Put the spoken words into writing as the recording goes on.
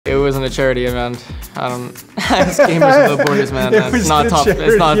It wasn't a charity event. I don't. It's Gamers Without Borders, man. It's not top.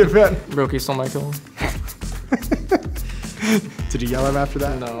 It's not. Roki stole my kill. Did you yell at him after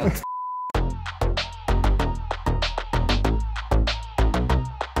that? No.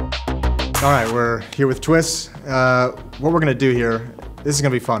 All right, we're here with Twistzz. What we're gonna do here, this is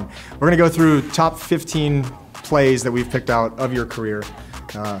gonna be fun. We're gonna go through top 15 plays that we've picked out of your career.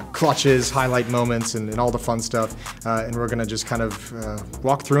 Clutches, highlight moments, and all the fun stuff. And we're gonna just kind of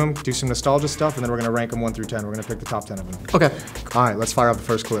walk through them, do some nostalgia stuff, and then we're gonna rank them 1 through 10. We're gonna pick the top 10 of them. Okay. All right, let's fire out the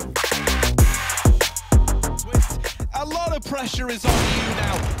first clip. A lot of pressure is on you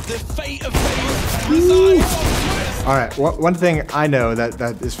now. The fate of fate resides on Twistzz. All right, one thing I know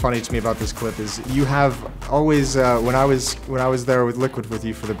that is funny to me about this clip is you have always, when I was there with Liquid with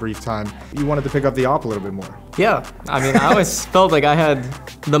you for the brief time, you wanted to pick up the op a little bit more. Yeah, I mean, I always felt like I had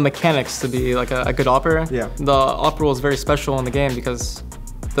the mechanics to be like a good opper. Yeah. The op role is very special in the game because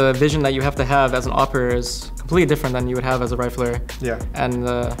the vision that you have to have as an opper is completely different than you would have as a rifler. Yeah. And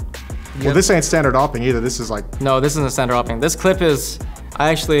well, this ain't standard opping either. This is like... No, this isn't standard opping. This clip is...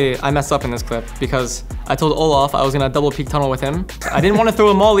 I messed up in this clip because I told Olaf I was gonna double peek tunnel with him. I didn't want to throw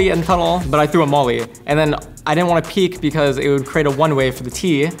a molly in tunnel, but I threw a molly. And then I didn't want to peek because it would create a one-way for the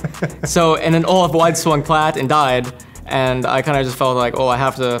T. And then Olaf wide swung plat and died. And I kind of just felt like, oh, I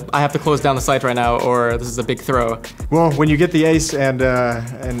have to close down the site right now, or this is a big throw. Well, when you get the ace and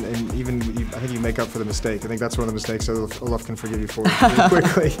even I think you make up for the mistake. I think that's one of the mistakes Olaf can forgive you for pretty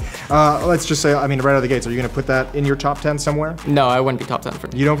quickly. Let's just say, I mean, right out of the gates, are you going to put that in your top 10 somewhere? No, I wouldn't be top 10 for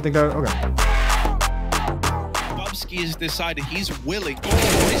me. You don't think that? Okay. Has decided he's willing to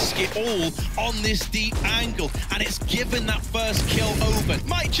risk it all on this deep angle, and it's given that first kill over.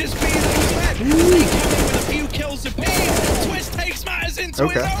 Might just be those men. They come in with a few kills apiece. Twistzz takes matters into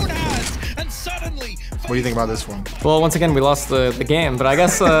his own hands, and suddenly... What do you think about this one? Well, once again, we lost the game, but I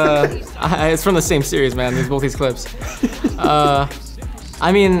guess it's from the same series, man. Both these clips.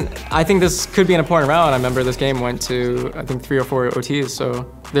 I mean, I think this could be an important round. I remember this game went to, I think, 3 or 4 OTs, so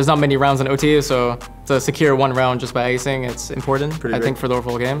there's not many rounds in OT, so to secure one round just by acing, it's important, I think, for the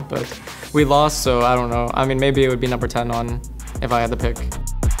overall game. But we lost, so I don't know. I mean, maybe it would be number 10 on if I had to pick.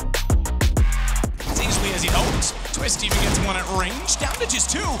 As easily as he hopes, Twistzz even gets one at range, down to just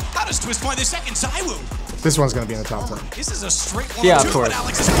 2. How does Twistzz find the second Zywoo? This one's gonna be in the top 10. This is a straight 1-2, yeah, of course. But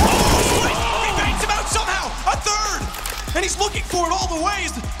Alex is he bangs him out somehow, a third! And he's looking for it all the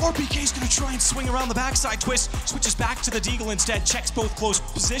ways. RPK's gonna try and swing around the backside. Twistzz switches back to the deagle instead, checks both close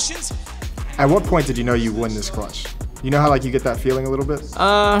positions. At what point did you know you win this clutch? You know how like you get that feeling a little bit?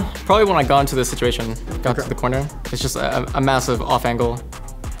 Probably when I got into this situation, got to the corner. It's just a massive off angle.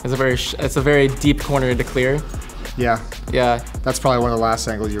 It's a very deep corner to clear. Yeah. Yeah. That's probably one of the last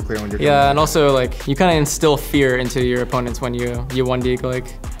angles you're clearing when you're and also like you kind of instill fear into your opponents when you 1-deke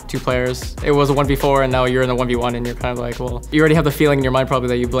like 2 players. It was a 1v4 and now you're in a 1v1 and you're kind of like, well, you already have the feeling in your mind probably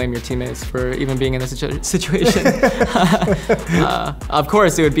that you blame your teammates for even being in this situation. Of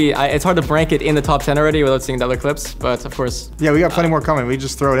course, it would be, it's hard to rank it in the top 10 already without seeing the other clips, but of course. Yeah, we got plenty more coming. We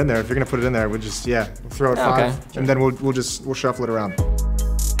just throw it in there. If you're gonna put it in there, we'll just, throw it 5, okay, and then we'll shuffle it around.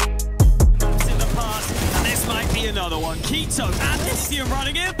 Another one, Keto and Lithium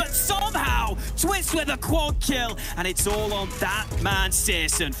running in, but somehow Twistzz with a quad kill, and it's all on that man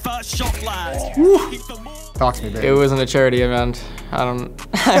Searson. First shot lands. Talk to me, baby. It wasn't a charity event. I don't.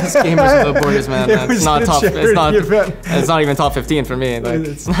 It's Gamers Without Borders, man. It's not top. It's not even top 15 for me. Like,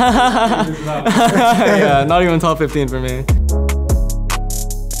 yeah, not even top 15 for me.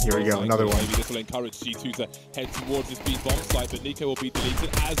 Here we go, another one. Maybe this will encourage G2 to head towards this B bomb site, but Nico will be deleted,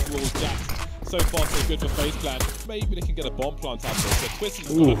 as will Jax. So far, so good for FaZe Clan. Maybe they can get a bomb plant out there. So Twistzz has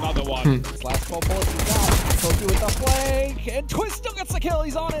got another one. This last 12 bullets is down. Toki with the flank, and Twistzz still gets the kill.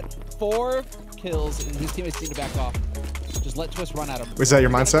 He's on it. 4 kills, and his teammates need to back off. Just let Twistzz run at him. Was that your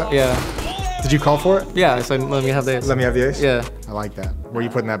mindset? Yeah. Did you call for it? Yeah, so let me have the ace. Let me have the ace? Yeah. I like that. Where are you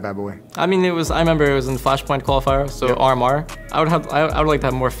putting that bad boy? I mean, I remember it was in the Flashpoint qualifier, so RMR. I would like to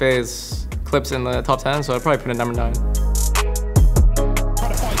have more FaZe clips in the top 10, so I'd probably put it number 9.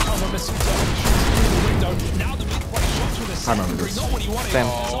 I remember this. Same.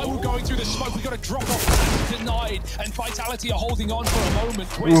 Going through the smoke, we got to drop off. Denied, and Vitality are holding on for a moment.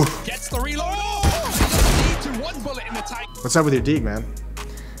 Twistzz gets the reload. Oh, need to 1 bullet in the tank. What's up with your deke, man?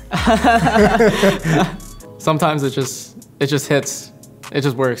 Sometimes it just hits. It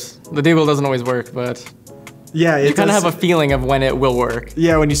just works. The deagle doesn't always work, but yeah, you kind of have a feeling of when it will work.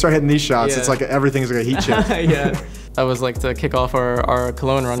 Yeah, when you start hitting these shots, it's like everything's like a heat check. Yeah. That was like to kick off our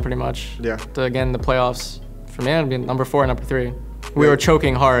Cologne run pretty much. Yeah. To, again, the playoffs. For me, it'd be number 4 and number 3. We were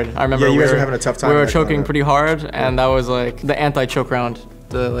choking hard. I remember you guys were having a tough time. We were choking pretty hard, and that was like the anti-choke round.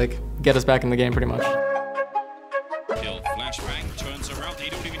 to like get us back in the game pretty much. Kill, flashbang, turns around, they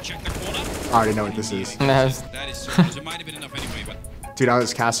don't even check the corner. I already know what this is. That is so it might have been enough anyway, but... Dude, I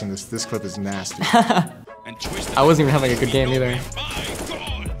was casting this. This clip is nasty. And Twistzz, I wasn't even having a good game either. my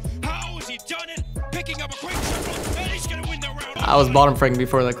God, how has he done it? Picking up a quick circle, and he's gonna win the round. I was bottom fragging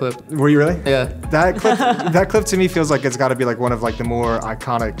before that clip. Were you really? Yeah. That clip to me feels like it's got to be like one of like the more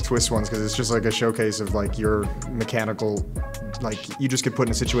iconic Twistzz ones because it's just like a showcase of like your mechanical, like you just get put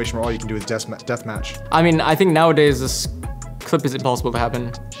in a situation where all you can do is deathmatch. I mean, I think nowadays this clip is impossible to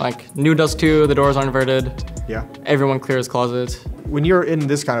happen. Like, new Dust 2, the doors are inverted. Yeah. Everyone clears closets. When you're in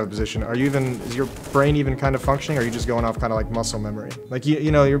this kind of position, is your brain even kind of functioning, or are you just going off kind of like muscle memory? Like,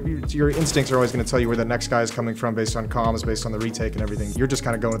 you know, your instincts are always going to tell you where the next guy is coming from based on comms, based on the retake and everything. You're just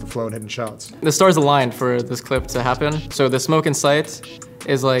kind of going with the flow and hitting shots. The stars aligned for this clip to happen. So the smoke in sight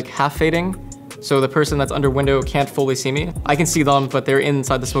is like half fading. So the person that's under window can't fully see me. I can see them, but they're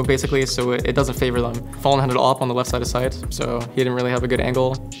inside the smoke basically, so it doesn't favor them. Fallen had it up on the left side of sight, so he didn't really have a good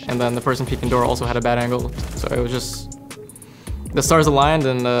angle. And then the person peeking door also had a bad angle. So it was just, the stars aligned,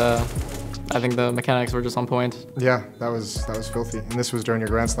 and I think the mechanics were just on point. Yeah, that was filthy. And this was during your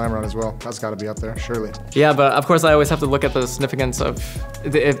Grand Slam run as well. That's got to be up there, surely. Yeah, but of course I always have to look at the significance of,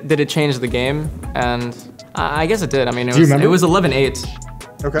 did it change the game? And I guess it did. I mean, it was 11-8.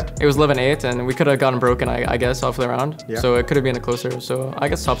 Okay. It was 11-8, and we could have gotten broken, I guess, off the round. Yeah. So it could have been a closer. So I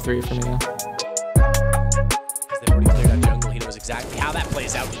guess top 3 for me. As they've already cleared out jungle, he knows exactly how that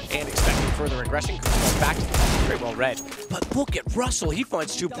plays out and expecting further aggression. Comes back, very well read. But look at Russell, he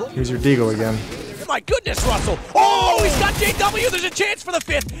finds 2 bullets. Here's your Deagle again. My goodness, Russell! Oh, he's got JW. There's a chance for the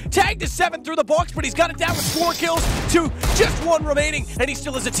 5th. Tagged to 7 through the box, but he's got it down with 4 kills to just 1 remaining, and he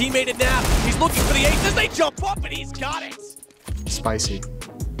still has a teammate in now. He's looking for the ace as they jump up, and he's got it. Spicy.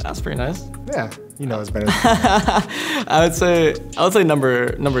 That's pretty nice. Yeah, you know it's better. I would say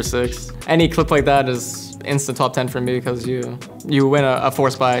number 6. Any clip like that is instant top 10 for me because you win a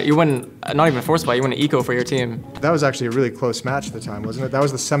force buy. You win not even a force buy. You win an eco for your team. That was actually a really close match at the time, wasn't it? That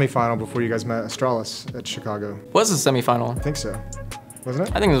was the semifinal before you guys met Astralis at Chicago. Was the semifinal? I think so. Wasn't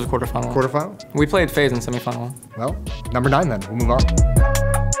it? I think it was a quarterfinal. Quarterfinal? We played FaZe in semifinal. Well, number 9 then. We'll move on.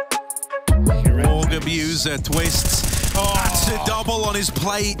 Org abuser, Twistzz. Oh, that's a double on his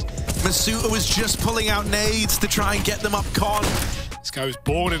plate. Masuta was just pulling out nades to try and get them up con. This guy was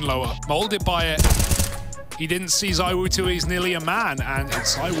born in lower, molded by it. He didn't see ZywOo till he's nearly a man, and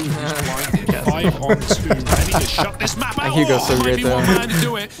ZywOo who's blinded. 5 on 2, ready to shut this map out. Hugo's so great one there. man to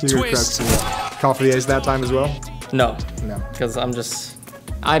do it. Twistzz. Call for the ace that time as well? No. No. Because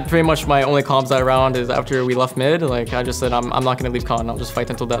I pretty much, my only comms that round is after we left mid, like I just said I'm not gonna leave con, I'll just fight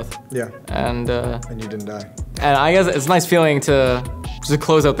until death. Yeah. And you didn't die. And I guess it's a nice feeling to just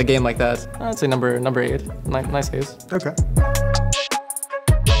close out the game like that. I'd say number 8. Nice case. Okay.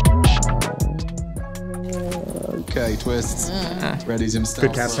 Okay, Twistzz. Readies himself.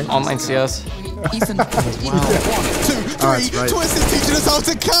 Good casting. Online CS. Ethan. Wow. 1, 2, 3. Twistzz teaching us how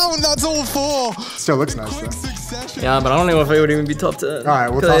to count. That's all 4. Still looks nice though. Yeah, but I don't know if it would even be top 10. All right,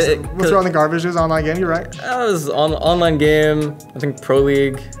 we'll throw in the garbage. It was online game. You're right. That was online game. I think Pro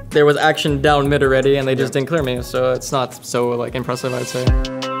League. There was action down mid already, and they just didn't clear me. So it's not so like impressive, I'd say.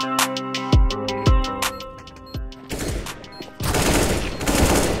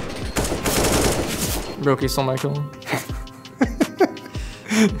 Brokey stole my kill.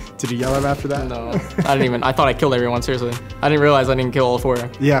 Did you yell at him after that? No, I didn't even. I thought I killed everyone. Seriously, I didn't realize I didn't kill all 4.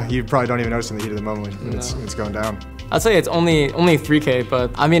 Yeah, you probably don't even notice in the heat of the moment when it's going down. I'd say it's only 3K,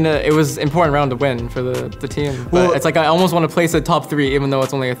 but I mean it was an important round to win for the team. But Well, it's like I almost want to place it top 3, even though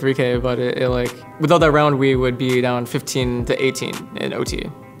it's only a 3K. But it like without that round, we would be down 15-18 in OT.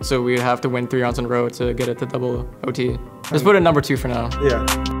 So we'd have to win 3 rounds in a row to get it to double OT. Just put it number 2 for now. Yeah.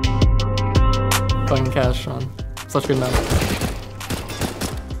 Fucking cash on. Such good map.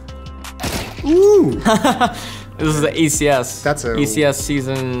 Ooh. This is the ACS. That's a ACS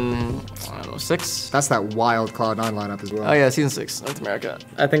season, I don't know, 6. That's that wild Cloud9 lineup as well. Oh yeah, season 6, North America.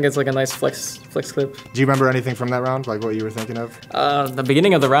 I think it's like a nice flex clip. Do you remember anything from that round? Like what you were thinking of? The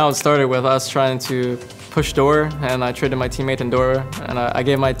beginning of the round started with us trying to push door, and I traded my teammate in door, and I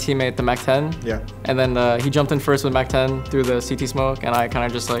gave my teammate the MAC-10. Yeah. And then he jumped in first with MAC-10 through the CT smoke, and I kind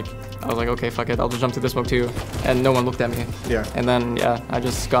of just like, I was like, okay, fuck it, I'll just jump through the smoke too. And no one looked at me. Yeah. And then, yeah, I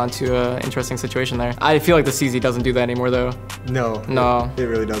just got into an interesting situation there. I feel like the CZ doesn't do that anymore though. No. No. It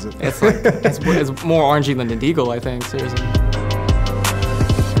really doesn't. It's like, it's more orangey than the Deagle, I think, seriously.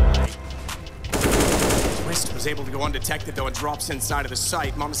 Twistzz was able to go undetected though and drops inside of the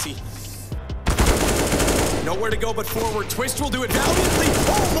site. Mamasi Nowhere to go but forward. Twistzz will do it valiantly.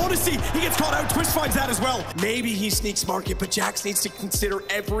 Oh, Modesty, he gets caught out. Twistzz finds that as well. Maybe he sneaks market, but Jax needs to consider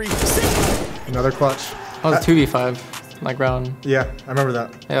every single. Another clutch. That was 2v5, like round. Yeah, I remember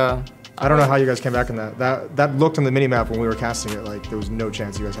that. Yeah. I don't know how you guys came back in that. That looked on the minimap when we were casting it like there was no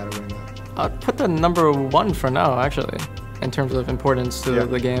chance you guys had it winning that. I'd put the number 1 for now, actually, in terms of importance to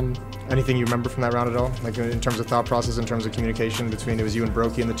the game. Anything you remember from that round at all? Like in terms of thought process, in terms of communication between it was you and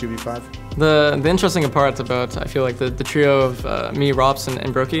Brokey in the 2v5? The interesting part about, I feel like, the trio of me, Rops,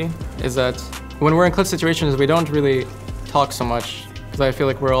 and Brokey is that when we're in clip situations, we don't really talk so much. Because I feel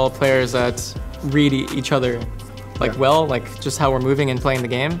like we're all players that read each other well, like just how we're moving and playing the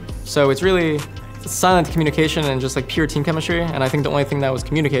game. So it's really silent communication and just like pure team chemistry. And I think the only thing that was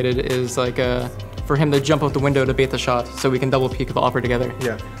communicated is like for him to jump out the window to bait the shot so we can double peek the offer together.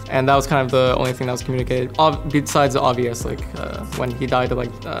 Yeah. And that was kind of the only thing that was communicated. Besides the obvious, like when he died to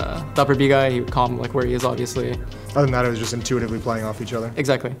like the upper B guy, he would calm like where he is obviously. Other than that, it was just intuitively playing off each other.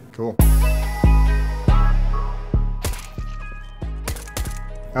 Exactly. Cool.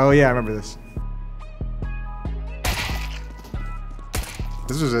 Oh yeah, I remember this.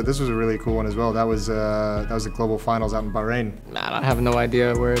 This was a really cool one as well. That was the global finals out in Bahrain. Man, I have no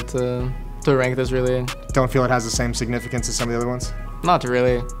idea where to rank this really. Don't feel it has the same significance as some of the other ones? Not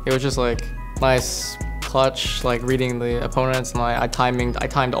really. It was just like nice clutch, like reading the opponents, and I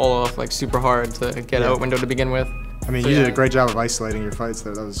timed all off like super hard to get out window to begin with. I mean, you did a great job of isolating your fights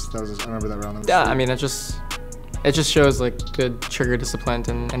there. That was I remember that round. Yeah, I mean, it just shows like good trigger discipline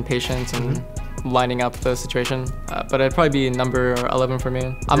and patience and lining up the situation. But it'd probably be number 11 for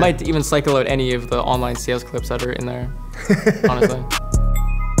me. I might even cycle out any of the online CS clips that are in there, honestly.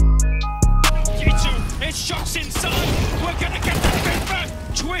 G2, it's shots inside. We're gonna get the big back.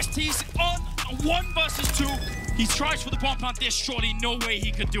 Twistzz, he's on 1 versus 2. He tries for the bomb plant this shortly. No way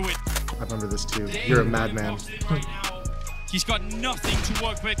he could do it. I remember this too. You're a madman. Right now. He's got nothing to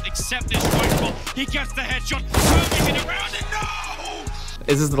work with except this rifle. He gets the headshot, turning it around, and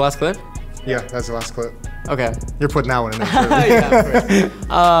no! Is this the last clip? Yeah, that's the last clip. Okay. You're putting that one in there.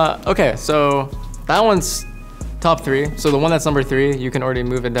 Yeah, okay, so that one's top 3. So the one that's number 3, you can already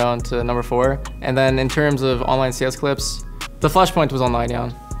move it down to number 4. And then in terms of online CS clips, the flashpoint was on 9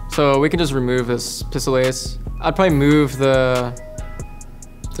 down. So we can just remove this pistol ace. I'd probably move this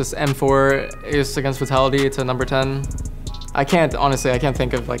M4 ace against Fatality to number 10. Honestly, I can't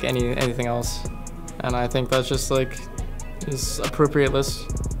think of like anything else. And I think that's just like is appropriate list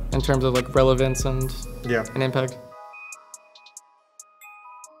in terms of like relevance and impact.